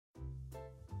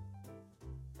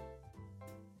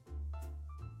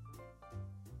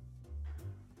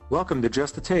Welcome to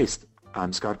Just a Taste.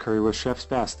 I'm Scott Curry with Chef's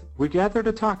Best. We gather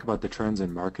to talk about the trends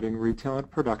in marketing, retail,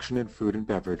 and production in food and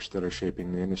beverage that are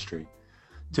shaping the industry.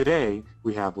 Today,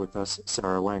 we have with us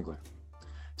Sarah Wangler.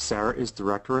 Sarah is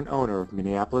director and owner of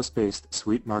Minneapolis-based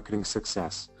Sweet Marketing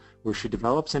Success, where she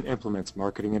develops and implements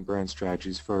marketing and brand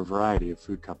strategies for a variety of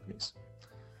food companies.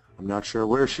 I'm not sure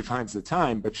where she finds the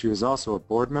time, but she is also a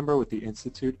board member with the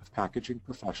Institute of Packaging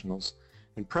Professionals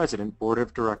and President, Board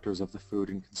of Directors of the Food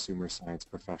and Consumer Science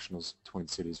Professionals Twin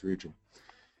Cities region.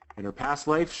 In her past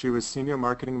life, she was Senior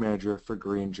Marketing Manager for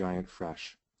Green Giant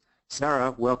Fresh.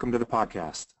 Sarah, welcome to the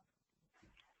podcast.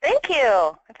 Thank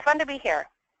you. It's fun to be here.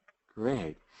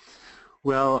 Great.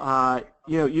 Well,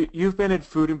 you've been in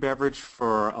food and beverage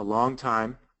for a long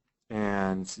time,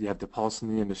 and you have the pulse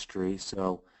in the industry.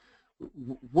 So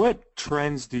what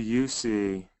trends do you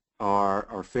see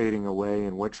are fading away,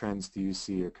 and what trends do you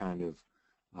see are kind of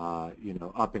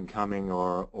up and coming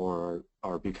or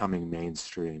are becoming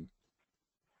mainstream?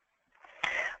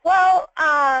 Well,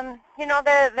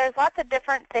 there's lots of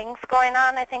different things going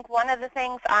on. I think one of the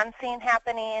things I'm seeing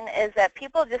happening is that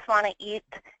people just want to eat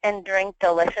and drink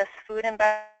delicious food and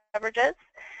beverages.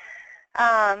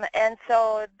 And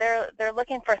so they're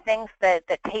looking for things that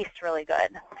taste really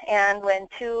good. And when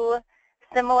two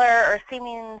similar or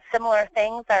seeming similar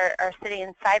things are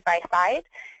sitting side by side,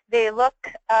 they look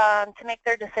to make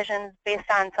their decisions based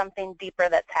on something deeper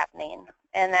that's happening.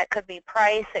 And that could be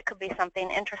price, it could be something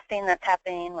interesting that's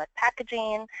happening with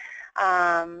packaging.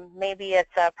 Maybe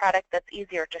it's a product that's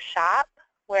easier to shop,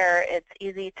 where it's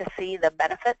easy to see the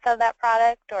benefits of that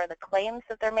product or the claims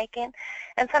that they're making.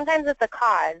 And sometimes it's a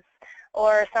cause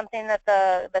or something that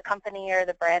the company or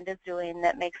the brand is doing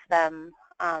that makes them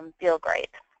feel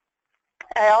great.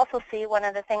 I also see one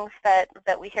of the things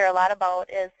that we hear a lot about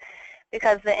is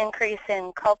because the increase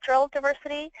in cultural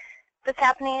diversity that's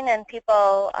happening and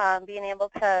people being able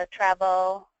to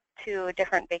travel to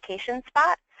different vacation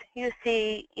spots, you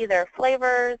see either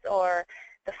flavors or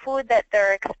the food that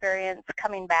they're experiencing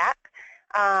coming back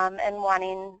and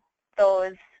wanting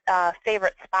those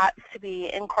favorite spots to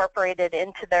be incorporated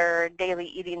into their daily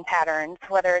eating patterns,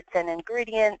 whether it's an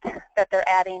ingredient that they're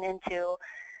adding into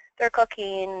their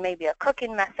cooking, maybe a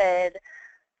cooking method,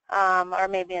 or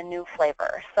maybe a new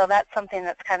flavor. So that's something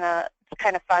that's kind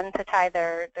of fun to tie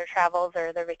their travels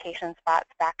or their vacation spots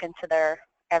back into their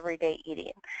everyday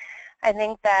eating. I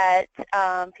think that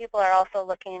people are also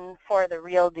looking for the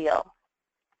real deal.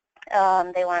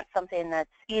 They want something that's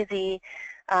easy.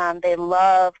 They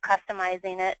love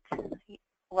customizing it,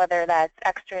 whether that's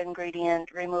extra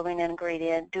ingredient, removing an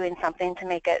ingredient, doing something to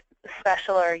make it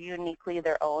special or uniquely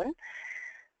their own.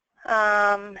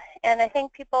 And I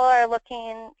think people are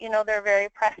looking, they're very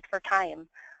pressed for time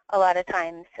a lot of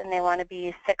times, and they want to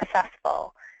be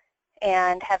successful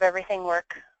and have everything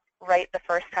work right the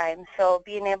first time. So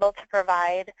being able to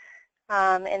provide,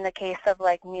 in the case of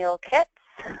like meal kits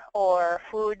or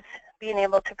foods, being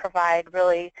able to provide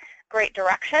really great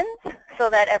directions so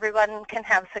that everyone can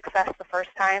have success the first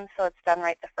time, so it's done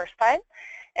right the first time,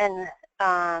 and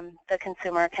the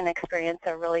consumer can experience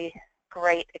a really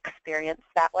great experience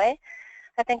that way,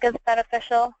 I think is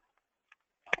beneficial.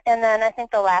 And then I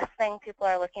think the last thing people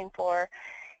are looking for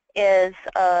is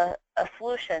a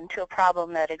solution to a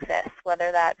problem that exists,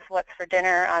 whether that's what's for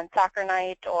dinner on soccer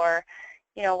night or,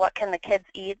 what can the kids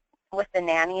eat with the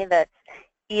nanny that's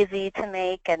easy to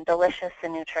make and delicious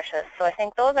and nutritious. So I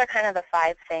think those are kind of the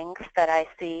 5 things that I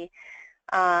see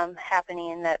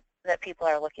happening that people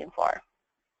are looking for.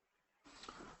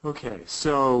 Okay,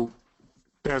 so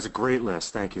that's a great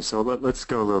list. Thank you. So let's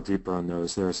go a little deeper on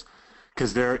those.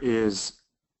 Because there's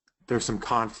some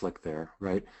conflict there,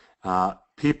 right?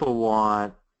 People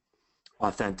want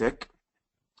authentic,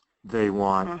 they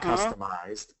want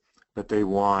customized, but they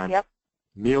want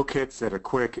meal kits that are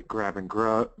quick, grab and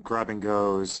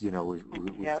goes.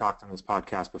 We've talked on this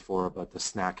podcast before about the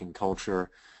snacking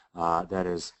culture. That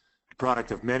is a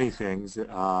product of many things.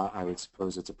 I would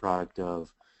suppose it's a product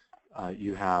of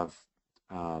you have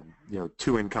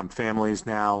 2-income families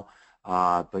now,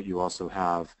 but you also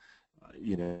have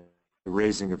the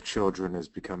raising of children is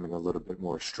becoming a little bit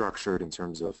more structured in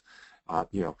terms of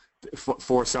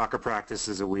 4 soccer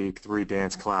practices a week, 3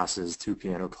 dance classes, 2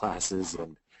 piano classes,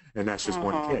 and that's just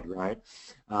one kid, right?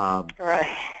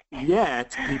 Right.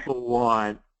 Yet people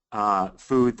want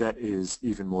food that is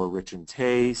even more rich in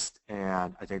taste,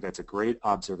 and I think that's a great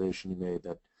observation you made,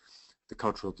 that the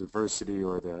cultural diversity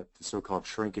or the so-called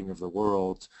shrinking of the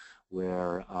world,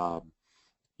 where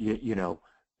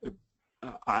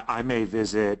I may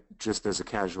visit just as a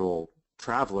casual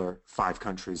traveler 5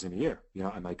 countries in a year. You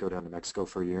know, I might go down to Mexico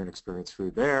for a year and experience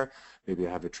food there. Maybe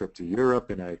I have a trip to Europe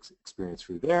and I experience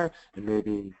food there. And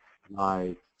maybe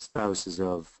my spouse is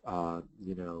of,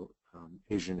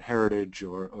 Asian heritage,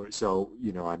 or so,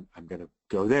 I'm going to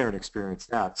go there and experience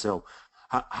that. So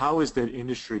how is the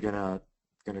industry going to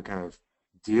kind of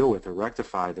deal with or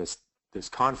rectify this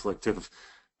conflict of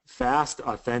fast,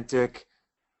 authentic,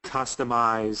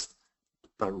 customized,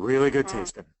 but really good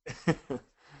tasting?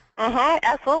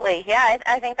 Absolutely. Yeah,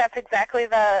 I think that's exactly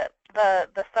the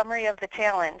summary of the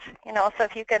challenge. You know, so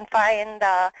if you can find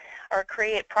or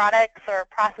create products or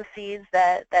processes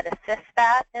that assist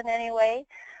that in any way,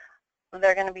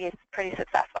 they're going to be pretty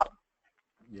successful.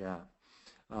 Yeah.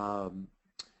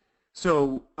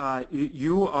 So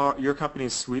your company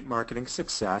is Sweet Marketing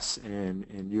Success,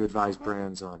 and you advise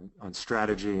brands on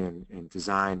strategy and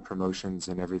design, promotions,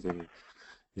 and everything,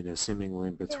 seemingly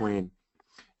in between.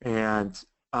 Yeah. And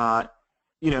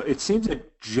it seems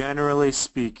that generally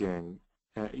speaking,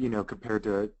 compared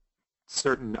to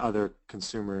certain other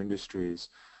consumer industries,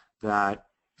 that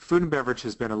food and beverage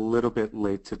has been a little bit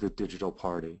late to the digital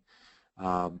party.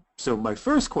 So my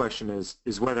first question is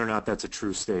whether or not that's a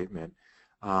true statement.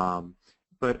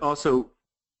 But also,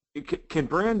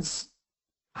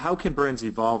 how can brands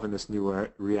evolve in this new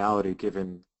reality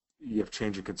given you have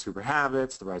changing consumer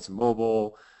habits, the rise of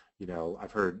mobile?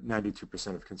 I've heard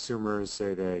 92% of consumers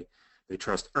say they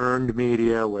trust earned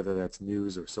media, whether that's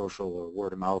news or social or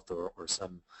word of mouth or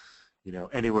some,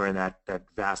 anywhere in that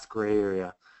vast gray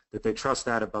area, that they trust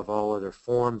that above all other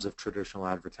forms of traditional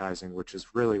advertising, which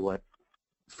is really what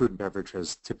food and beverage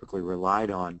has typically relied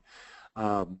on.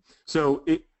 So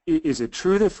is it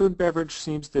true that food and beverage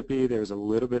seems to be there's a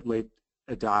little bit late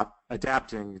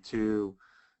adapting to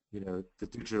the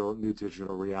new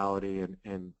digital reality,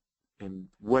 and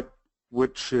what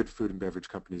should food and beverage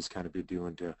companies kind of be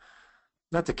doing to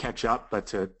not to catch up but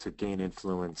to gain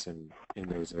influence in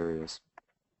those areas?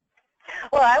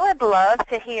 Well, I would love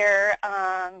to hear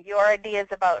your ideas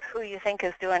about who you think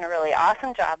is doing a really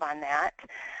awesome job on that.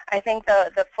 I think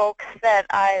the folks that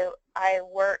I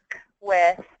work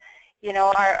with,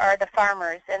 are the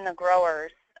farmers and the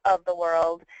growers of the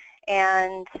world,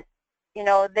 and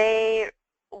they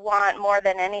want more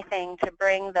than anything to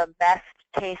bring the best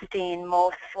tasting,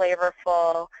 most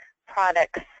flavorful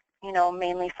products,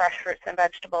 mainly fresh fruits and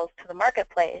vegetables, to the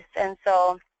marketplace. And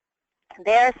so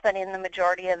they're spending the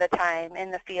majority of the time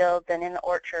in the fields and in the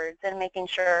orchards and making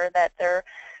sure that their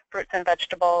fruits and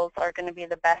vegetables are going to be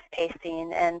the best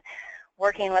tasting, and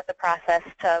working with the process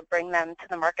to bring them to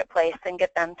the marketplace and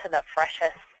get them to the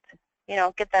freshest,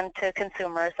 get them to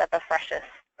consumers at the freshest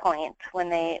point when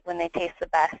they taste the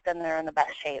best and they're in the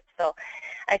best shape. So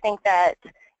I think that,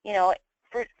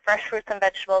 fresh fruits and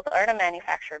vegetables aren't a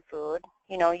manufactured food.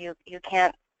 You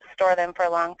can't store them for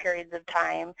long periods of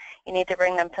time. You need to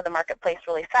bring them to the marketplace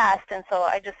really fast. And so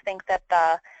I just think that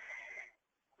the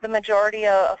majority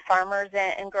of farmers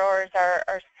and growers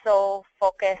are so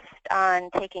focused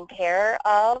on taking care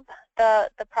of the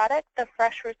product, the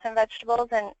fresh fruits and vegetables,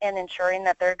 and ensuring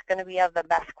that they're going to be of the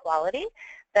best quality,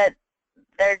 that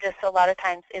there just a lot of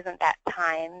times isn't that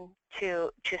time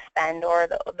to spend, or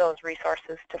those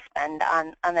resources to spend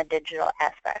on the digital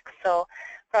aspects. So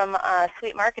from a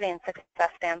Sweet Marketing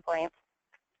Success standpoint,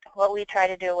 what we try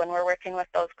to do when we're working with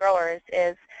those growers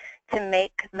is to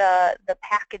make the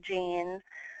packaging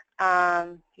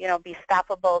be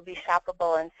stoppable, be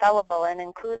shoppable, and sellable, and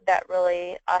include that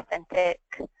really authentic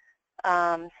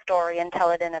story and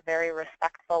tell it in a very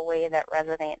respectful way that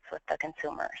resonates with the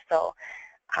consumer. So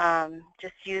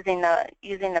just using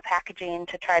the packaging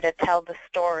to try to tell the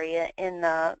story in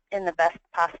the best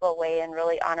possible way, and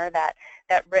really honor that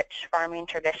rich farming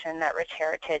tradition, that rich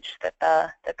heritage that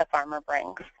the farmer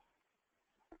brings.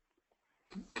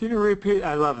 Can you repeat?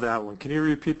 I love that one. Can you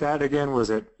repeat that again? Was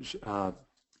it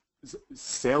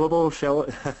saleable,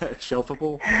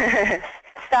 shelfable?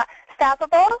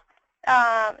 Stoppable,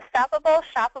 stoppable,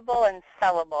 shoppable, and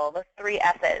sellable, the 3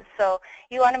 S's. So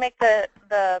you want to make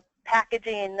the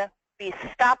packaging be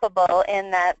stoppable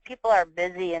in that people are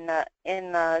busy in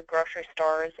the grocery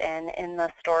stores and in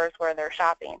the stores where they're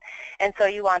shopping. And so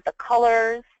you want the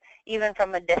colors, even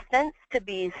from a distance, to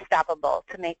be stoppable,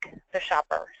 to make the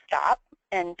shopper stop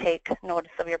and take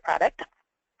notice of your product.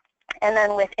 And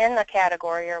then within the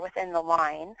category or within the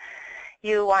line,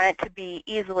 you want it to be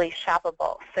easily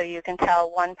shoppable, so you can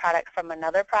tell one product from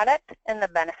another product and the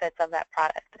benefits of that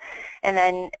product. And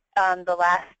then the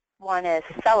last one is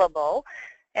sellable,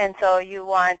 and so you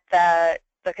want the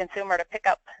consumer to pick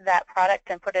up that product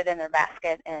and put it in their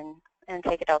basket and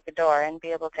take it out the door and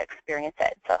be able to experience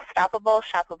it. So stoppable,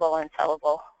 shoppable, and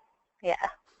sellable. Yeah.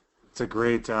 it's a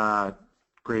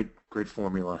great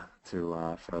formula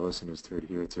to for our listeners to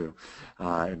adhere to,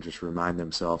 and just remind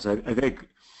themselves. I think,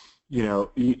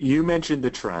 you mentioned the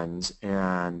trends,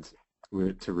 and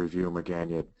to review them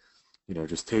again,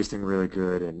 just tasting really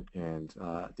good, and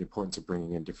the importance of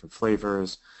bringing in different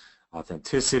flavors,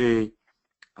 authenticity,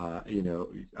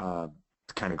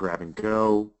 kind of grab and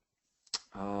go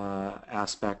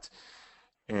aspect,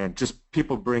 and just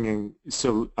people bringing,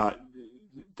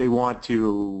 they want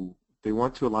to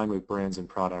align with brands and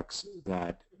products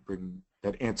that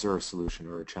answer a solution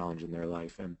or a challenge in their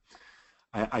life. And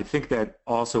I think that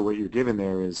also what you're given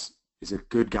there is a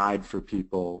good guide for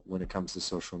people when it comes to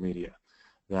social media,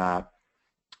 that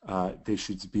they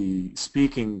should be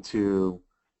speaking to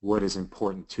what is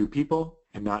important to people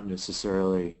and not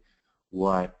necessarily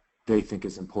what they think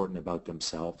is important about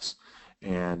themselves.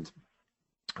 And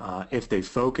if they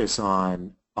focus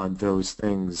on those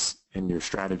things in your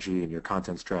strategy and your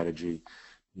content strategy,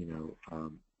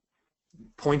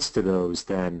 points to those,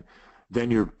 then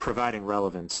you're providing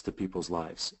relevance to people's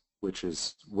lives, which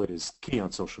is what is key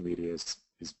on social media, is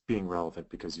being relevant,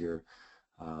 because you're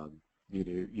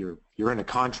in a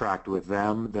contract with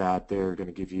them that they're going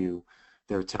to give you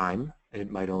their time. It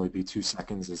might only be 2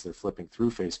 seconds as they're flipping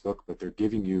through Facebook, but they're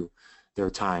giving you their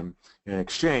time. In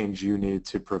exchange, you need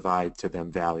to provide to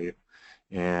them value.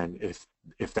 And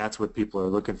if that's what people are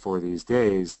looking for these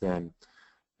days, then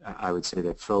I would say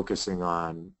that focusing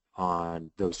on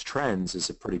those trends is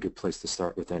a pretty good place to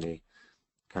start with any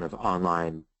kind of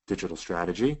online digital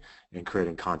strategy, and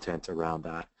creating content around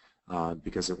that,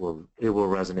 because it will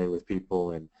resonate with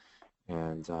people.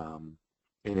 And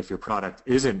if your product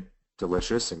isn't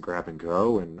delicious and grab and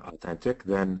go and authentic,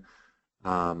 then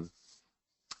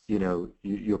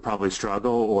you'll probably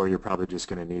struggle, or you're probably just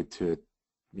going to need to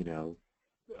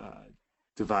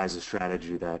devise a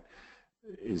strategy that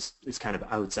is kind of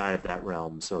outside of that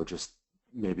realm. So just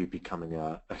maybe becoming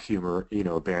a humor,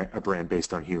 a brand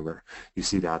based on humor. You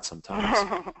see that sometimes.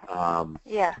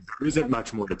 Yeah. There isn't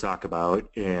much more to talk about,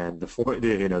 and the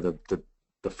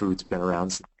food's been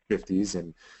around since the 50s,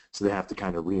 and so they have to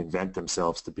kind of reinvent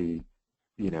themselves to be,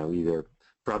 either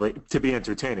probably to be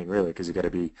entertaining, really, because you got to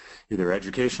be either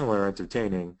educational or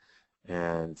entertaining.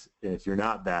 And if you're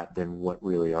not that, then what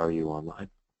really are you online?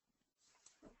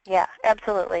 Yeah,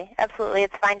 absolutely. Absolutely.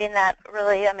 It's finding that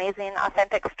really amazing,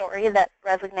 authentic story that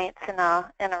resonates in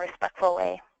a respectful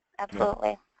way.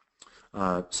 Absolutely.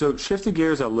 Yeah. So shifting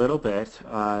gears a little bit,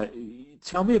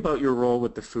 tell me about your role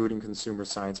with the food and consumer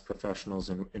science professionals,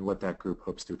 and what that group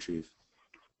hopes to achieve.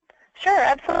 Sure,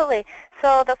 absolutely.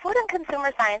 So the Food and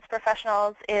Consumer Science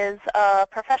Professionals is a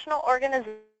professional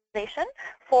organization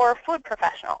for food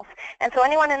professionals. And so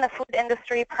anyone in the food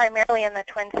industry, primarily in the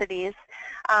Twin Cities,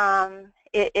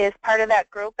 is part of that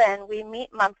group, and we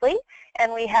meet monthly,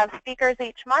 and we have speakers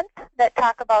each month that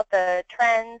talk about the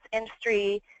trends,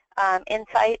 industry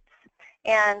insights,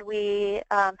 and we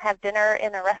have dinner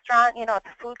in a restaurant, it's a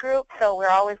food group, so we're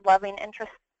always loving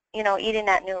interest, eating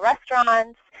at new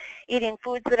restaurants, eating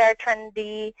foods that are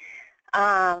trendy,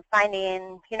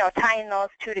 finding, tying those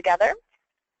two together.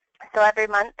 So every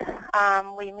month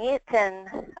we meet and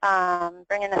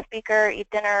bring in a speaker, eat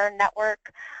dinner,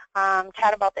 network,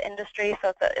 chat about the industry.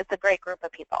 So it's a great group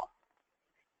of people.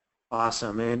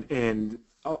 Awesome. And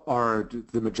are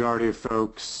the majority of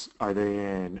folks, are they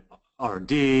in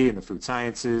R&D in the food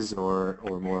sciences, or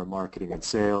more marketing and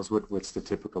sales? What's the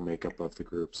typical makeup of the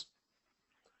groups?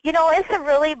 It's a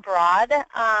really broad.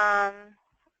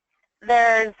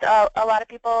 There's a lot of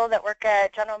people that work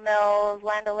at General Mills,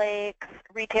 Land O'Lakes,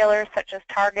 retailers such as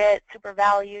Target, Super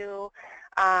Value.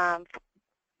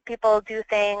 People do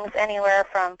things anywhere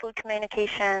from food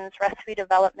communications, recipe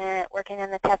development, working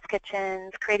in the test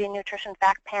kitchens, creating nutrition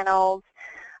fact panels,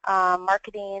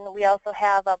 marketing. We also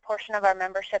have a portion of our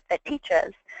membership that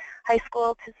teaches high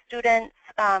school students,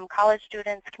 college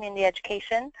students, community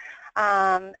education.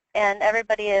 And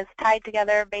everybody is tied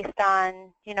together based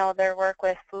on, their work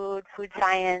with food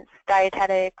science,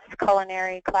 dietetics,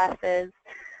 culinary classes.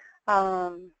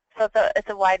 So it's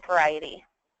a wide variety.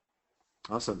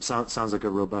 Awesome. Sounds like a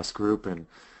robust group, and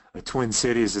Twin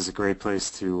Cities is a great place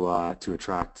to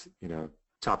attract,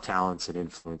 top talents and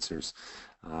influencers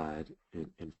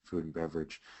in food and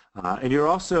beverage. And you're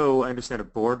also, I understand, a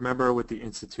board member with the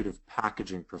Institute of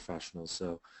Packaging Professionals.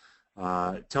 So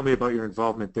tell me about your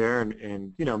involvement there,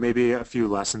 and maybe a few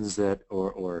lessons that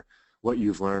or what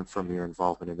you've learned from your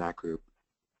involvement in that group.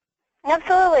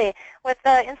 Absolutely. With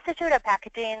the Institute of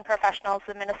Packaging Professionals,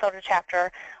 the Minnesota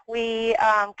chapter, we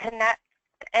connect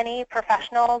any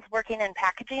professionals working in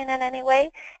packaging in any way,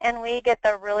 and we get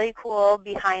the really cool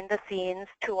behind-the-scenes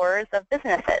tours of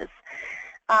businesses.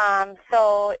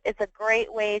 So it's a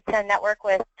great way to network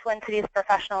with Twin Cities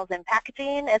professionals in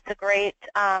packaging. It's a great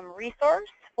resource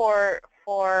for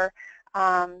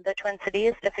the Twin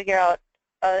Cities to figure out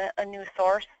a new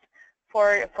source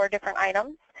for different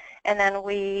items. And then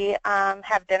we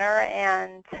have dinner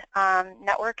and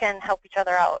network and help each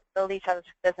other out, build each other's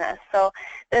business. So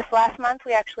this last month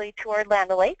we actually toured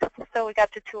Land O'Lakes. So we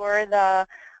got to tour the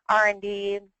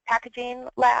R&D packaging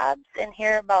labs and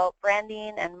hear about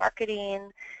branding and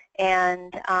marketing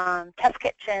and test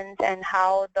kitchens and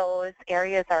how those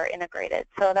areas are integrated.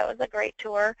 So that was a great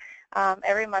tour.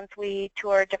 Every month we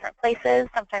tour different places.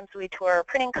 Sometimes we tour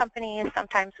printing companies.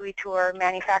 Sometimes we tour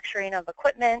manufacturing of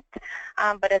equipment.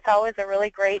 But it's always a really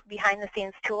great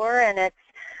behind-the-scenes tour, and it's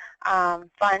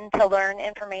fun to learn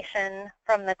information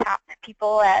from the top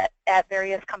people at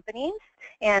various companies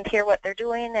and hear what they're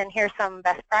doing and hear some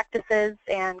best practices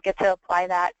and get to apply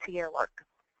that to your work.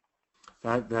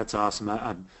 That's awesome.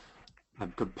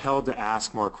 I'm compelled to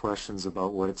ask more questions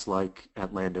about what it's like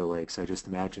at Land O'Lakes. I just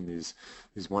imagine these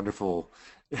wonderful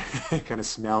kind of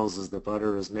smells as the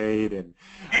butter is made, and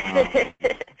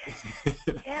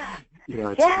yeah. You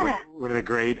know, it's one of the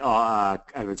great, I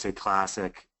would say,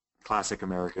 classic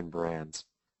American brands.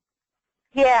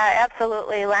 Yeah,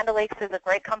 absolutely. Land O'Lakes is a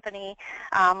great company.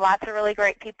 Lots of really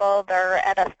great people. They're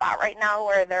at a spot right now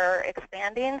where they're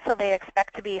expanding, so they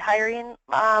expect to be hiring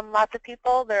lots of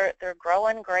people. They're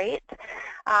growing great.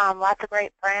 Lots of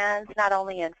great brands, not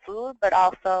only in food but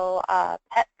also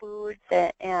pet foods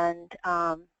and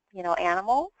you know,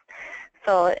 animals.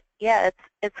 So yeah,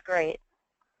 it's great.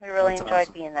 We really That's enjoyed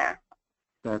awesome. being there.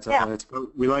 That's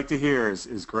what we like to hear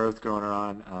is growth going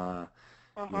on.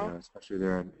 You know, especially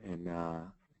there in a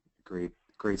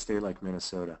great state like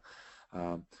Minnesota.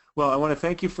 Well, I want to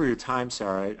thank you for your time,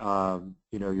 Sarah.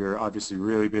 You know, you're obviously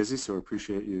really busy, so we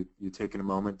appreciate you taking a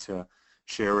moment to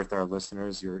share with our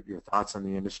listeners your thoughts on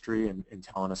the industry and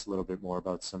telling us a little bit more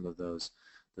about some of those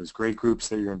great groups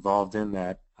that you're involved in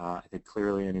that I think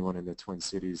clearly anyone in the Twin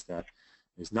Cities that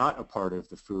is not a part of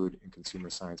the Food and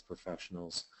Consumer Science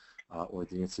Professionals or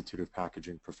the Institute of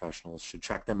Packaging Professionals should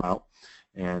check them out.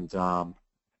 And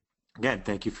again,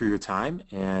 thank you for your time,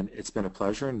 and it's been a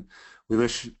pleasure, and we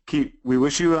wish you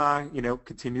you know,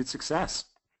 continued success.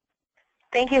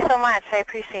 Thank you so much. I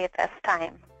appreciate this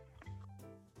time.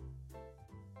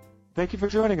 Thank you for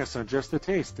joining us on Just a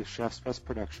Taste, the Chef's Best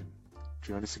production.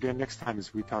 Join us again next time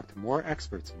as we talk to more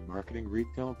experts in marketing,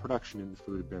 retail, and production in the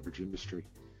food and beverage industry.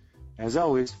 As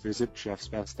always, visit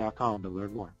chefsbest.com to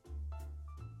learn more.